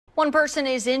One person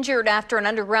is injured after an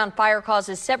underground fire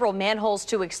causes several manholes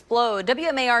to explode.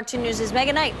 WMAR 2 News'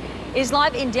 Megan Knight is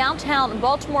live in downtown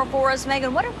Baltimore for us.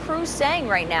 Megan, what are crews saying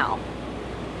right now?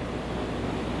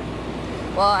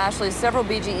 Well, Ashley, several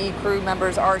BGE crew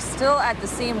members are still at the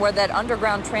scene where that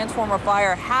underground transformer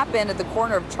fire happened at the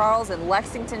corner of Charles and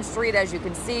Lexington Street. As you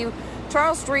can see,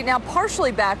 Charles Street now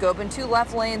partially back open. 2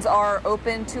 left lanes are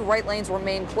open, 2 right lanes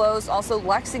remain closed. Also,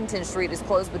 Lexington Street is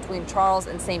closed between Charles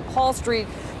and St. Paul Street.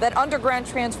 That underground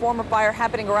transformer fire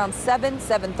happening around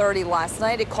 7:30 last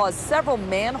night. It caused several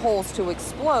manholes to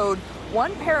explode.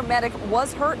 One paramedic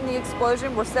was hurt in the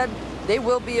explosion. We're said they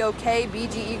will be okay.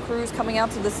 BGE crews coming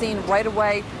out to the scene right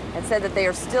away and said that they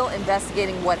are still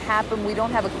investigating what happened. We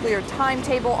don't have a clear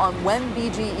timetable on when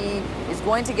BGE is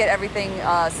going to get everything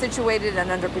situated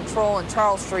and under control, and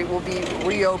Charles Street will be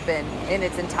reopened in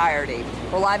its entirety.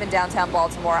 We're live in downtown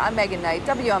Baltimore. I'm Megan Knight,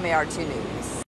 WMAR 2 News.